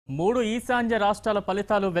మూడు ఈశాన్య రాష్ట్రాల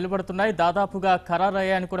ఫలితాలు వెలువడుతున్నాయి. దాదాపుగా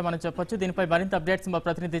ఖరారయ్యాయని కూడా మనం చెప్పొచ్చు. దీనిపై మరింత అప్డేట్స్ మా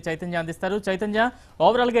ప్రతినిధి చైతన్య అందిస్తారు. చైతన్య,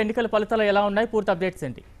 ఓవరాల్ గా ఎన్నికల ఫలితాలు ఎలా ఉన్నాయి? పూర్తి అప్డేట్స్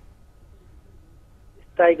ఏంటి?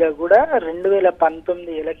 స్థాయిగా కూడా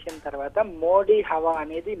 2019 ఎలక్షన్ తర్వాత మోడీ హవా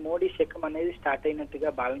అనేది, మోడీ శకం అనేది స్టార్ట్ అయినట్టుగా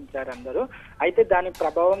భావించారు అందరూ. అయితే దాని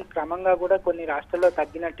ప్రభావం క్రమంగా కూడా కొన్ని రాష్ట్రాల్లో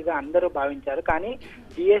తగ్గినట్టుగా అందరూ భావించారు. కానీ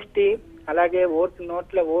జిఎస్టీ అలాగే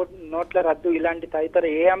నోట్ల రద్దు ఇలాంటి తదితర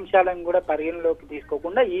ఏ అంశాలను కూడా పరిగణలోకి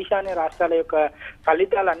తీసుకోకుండా ఈశాన్య రాష్ట్రాల యొక్క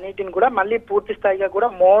ఫలితాలన్నిటిని కూడా మళ్ళీ పూర్తి స్థాయిగా కూడా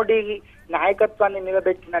మోడీ నాయకత్వాన్ని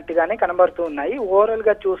నిలబెట్టినట్టుగానే కనబడుతూ ఉన్నాయి. ఓవరాల్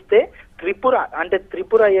గా చూస్తే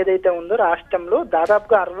త్రిపుర ఏదైతే ఉందో రాష్ట్రంలో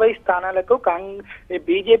దాదాపుగా 60 స్థానాలకు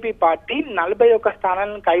బీజేపీ పార్టీ 41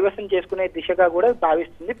 స్థానాలను కైవసం చేసుకునే దిశగా కూడా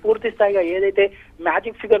భావిస్తుంది. పూర్తి స్థాయిగా ఏదైతే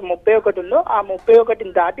మ్యాజిక్ ఫిగర్ 31 ఉందో ఆ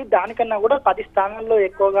 31ని దాటి దానికన్నా కూడా 10 స్థానాల్లో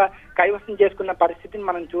ఎక్కువగా కైవసం చేసుకున్న పరిస్థితిని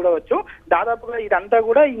మనం చూడవచ్చు. దాదాపుగా ఇదంతా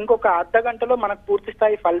కూడా ఇంకొక అర్ధ గంటలో మనకు పూర్తి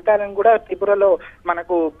స్థాయి ఫలితాలను కూడా త్రిపురలో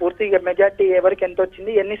మనకు పూర్తిగా మెజార్టీ ఎవరికి ఎంత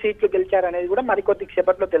వచ్చింది, ఎన్ని సీట్లు గెలిచారు అనేది కూడా మరికొద్ది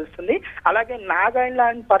క్షేపట్లో తెలుస్తుంది. అలాగే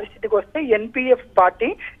నాగాలాండ్ పరిస్థితికి వస్తే ఎన్పీఎఫ్ పార్టీ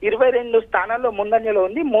 22 స్థానాల్లో ముందంజలో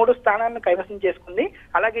ఉంది, 3 స్థానాలను కైవసం చేసుకుంది.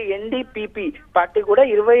 అలాగే ఎన్డీపీపీ పార్టీ కూడా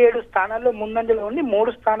 27 స్థానాల్లో ముందంజలో ఉంది,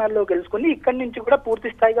 3 స్థానాల్లో గెలుచుకుంది. ఇక్కడి నుంచి కూడా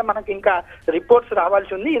పూర్తి స్థాయిగా మనకు ఇంకా రిపోర్ట్స్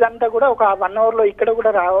రావాల్సి ఉంది. ఇదంతా కూడా ఒక 1 అవర్ లో ఇక్కడ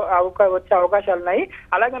కూడా వచ్చే అవకాశాలు ఉన్నాయి.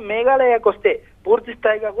 అలాగే మేఘాలయకు వస్తే పూర్తి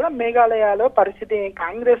స్థాయిగా కూడా మేఘాలయలో పరిస్థితి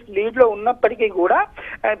కాంగ్రెస్ లీడ్ లో ఉన్నప్పటికీ కూడా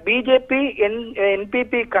బీజేపీ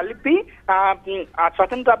ఎన్పీపీ కలిపి ఆ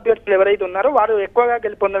స్వతంత్ర అభ్యర్థులు ఎవరైతే ఉన్నారో వారు ఎక్కువగా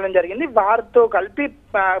గెలుపొందడం జరిగింది. వారితో కలిపి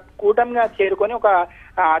కూటమిగా చేరుకొని ఒక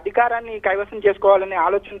అధికారాన్ని కైవసం చేసుకోవాలనే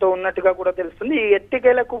ఆలోచనతో ఉన్నట్టుగా కూడా తెలుస్తుంది. ఈ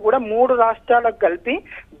ఎట్టికేలకు కూడా 3 రాష్ట్రాలకు కలిపి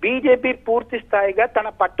బీజేపీ పూర్తి స్థాయిగా తన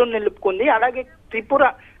పట్టును నిలుపుకుంది. అలాగే త్రిపుర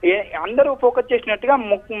అందరూ ఫోకస్ చేసినట్టుగా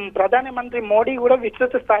ప్రధానమంత్రి మోడీ కూడా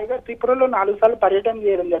విస్తృత స్థాయిగా త్రిపురలో 4 సార్లు పర్యటన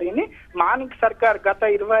చేయడం జరిగింది. మాణిక్ సర్కార్ గత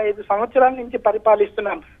 25 సంవత్సరాల నుంచి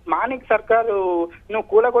పరిపాలిస్తున్న మాణిక్ సర్కారు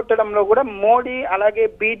కూలగొట్టడంలో కూడా మోడీ అలాగే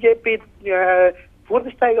బీజేపీ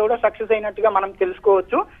పూర్తి స్థాయిలో కూడా సక్సెస్ అయినట్టుగా మనం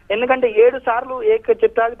తెలుసుకోవచ్చు. ఎందుకంటే 7 సార్లు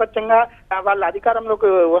ఏకచిత్రాధిపత్యంగా వాళ్ళ అధికారంలోకి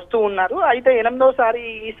వస్తూ ఉన్నారు. అయితే 8వ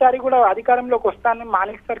ఈసారి కూడా అధికారంలోకి వస్తానని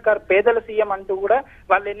మాణిక్ సర్కార్ పేదల సీఎం అంటూ కూడా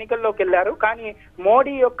వాళ్ళు ఎన్నికల్లోకి వెళ్లారు. కానీ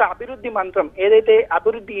మోడీ యొక్క అభివృద్ధి మంత్రం ఏదైతే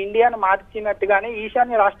అభివృద్ధి ఇండియాను మార్చినట్టుగానే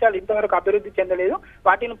ఈశాన్య రాష్ట్రాలు ఇంతవరకు అభివృద్ధి చెందలేదు,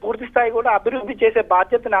 వాటిని పూర్తి స్థాయి కూడా అభివృద్ధి చేసే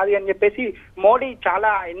బాధ్యత నాది అని చెప్పేసి మోడీ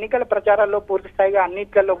చాలా ఎన్నికల ప్రచారాల్లో పూర్తి స్థాయిగా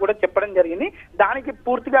అన్నిట్లలో కూడా చెప్పడం జరిగింది. దానికి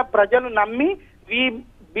పూర్తిగా ప్రజలు నమ్మి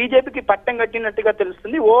బీజేపీకి పట్టం కట్టినట్టుగా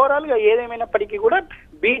తెలుస్తుంది. ఓవరాల్ గా ఏదేమైనప్పటికీ కూడా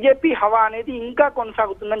బీజేపీ హవా అనేది ఇంకా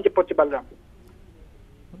కొనసాగుతుందని చెప్పొచ్చు. Balaram.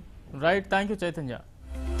 Right, thank you Chaitanya.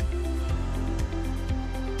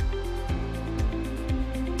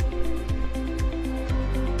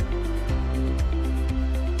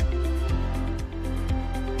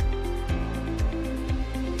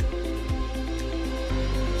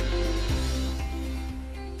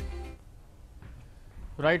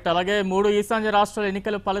 Right, అలాగే 3 ఈశాన్య రాష్ట్రాల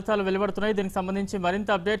ఎన్నికల ఫలితాలు వెలువడుతున్నాయి. దీనికి సంబంధించి మరింత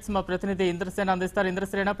అప్డేట్స్ మా ప్రతినిధి ఇంద్రసేన అందిస్తారు.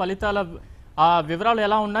 ఇంద్రసేన, ఫలితాల వివరాలు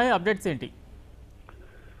ఎలా ఉన్నాయి, అప్డేట్స్ ఏంటి?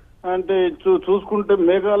 అంటే చూసుకుంటే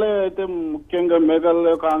మేఘాలయ అయితే ముఖ్యంగా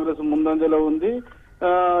మేఘాలయ కాంగ్రెస్ ముందంజలో ఉంది.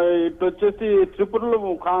 ఇటు వచ్చేసి త్రిపురలో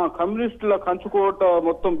కమ్యూనిస్టుల కంచుకోట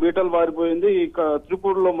మొత్తం బీటలు వారిపోయింది. ఇక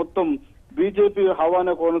త్రిపురలో మొత్తం బీజేపీ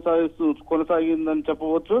హవానే కొనసాగిందని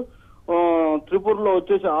చెప్పవచ్చు. త్రిపురలో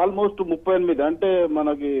వచ్చేసి ఆల్మోస్ట్ 38 అంటే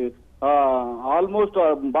మనకి ఆల్మోస్ట్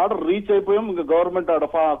బార్డర్ రీచ్ అయిపోయాం. ఇంకా గవర్నమెంట్ ఆడ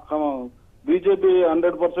బీజేపీ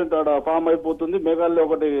 100% ఆడ ఫామ్ అయిపోతుంది. మేఘాలయ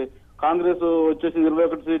ఒకటి కాంగ్రెస్ వచ్చేసి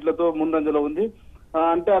 21 సీట్లతో ముందంజలో ఉంది.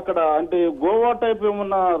 అంటే అక్కడ అంటే గోవా టైప్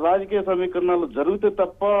ఏమన్నా రాజకీయ సమీకరణాలు జరిగితే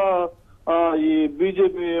తప్ప ఈ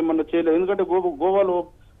బీజేపీ ఏమన్నా చేయలేదు. ఎందుకంటే గోవాలో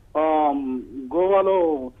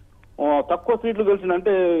తక్కువ సీట్లు గెలిచిన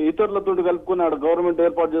అంటే ఇతరులతో కలుపుకుని ఆడ గవర్నమెంట్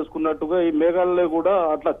ఏర్పాటు చేసుకున్నట్టుగా ఈ మేఘాలయ కూడా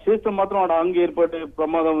అట్లా చేస్తే మాత్రం ఆడ అంగి ఏర్పడే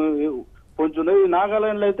ప్రమాదం పొంచుంది. ఈ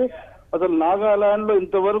నాగాలాండ్ లో అయితే అసలు నాగాలాండ్ లో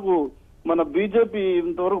ఇంతవరకు మన బీజేపీ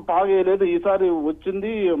ఇంతవరకు పాగేయలేదు. ఈసారి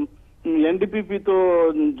వచ్చింది ఎన్డీపీతో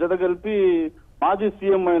జత కలిపి మాజీ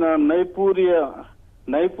సీఎం అయిన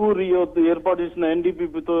నైపూరియో ఏర్పాటు చేసిన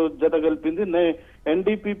ఎన్డీపీతో జత కలిపింది.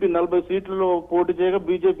 ఎన్డీపీ 40 సీట్లలో పోటీ చేయగా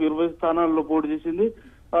బీజేపీ 20 స్థానాల్లో పోటీ చేసింది.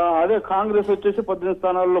 అదే కాంగ్రెస్ వచ్చేసి 18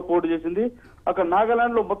 స్థానాల్లో పోటీ చేసింది. అక్కడ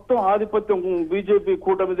నాగాలాండ్ లో మొత్తం ఆధిపత్యం బీజేపీ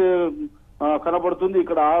కూటమిదే కనబడుతుంది.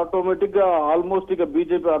 ఇక్కడ ఆటోమేటిక్ గా ఆల్మోస్ట్ ఇక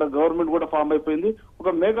బీజేపీ ఆడ గవర్నమెంట్ కూడా ఫామ్ అయిపోయింది. ఒక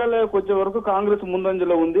మేఘాలయకు వచ్చే వరకు కాంగ్రెస్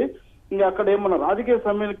ముందంజలో ఉంది. ఇంకా అక్కడ ఏమన్నా రాజకీయ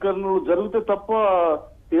సమీకరణలు జరిగితే తప్ప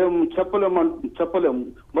ఏం చెప్పలేము.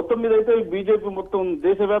 మొత్తం మీద అయితే బీజేపీ మొత్తం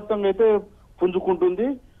దేశవ్యాప్తంగా అయితే పుంజుకుంటుంది.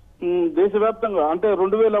 దేశవ్యాప్తంగా అంటే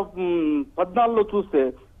 2014లో చూస్తే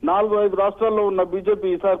 4-5 రాష్ట్రాల్లో ఉన్న బీజేపీ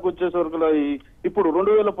ఈసారికి వచ్చేసరికి ఇప్పుడు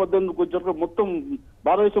 2018కు వచ్చేసరికి మొత్తం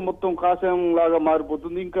భారతదేశం మొత్తం కాషాయం లాగా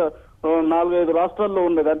మారిపోతుంది. ఇంకా 4-5 రాష్ట్రాల్లో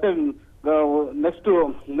ఉన్నది. అంటే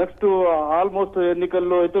నెక్స్ట్ ఆల్మోస్ట్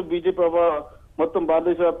ఎన్నికల్లో అయితే బీజేపీ మొత్తం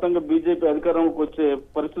భారతదేశ వ్యాప్తంగా బీజేపీ అధికారంలోకి వచ్చే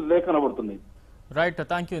పరిస్థితులే కనబడుతుంది. Right,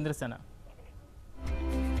 thank you Indrasena.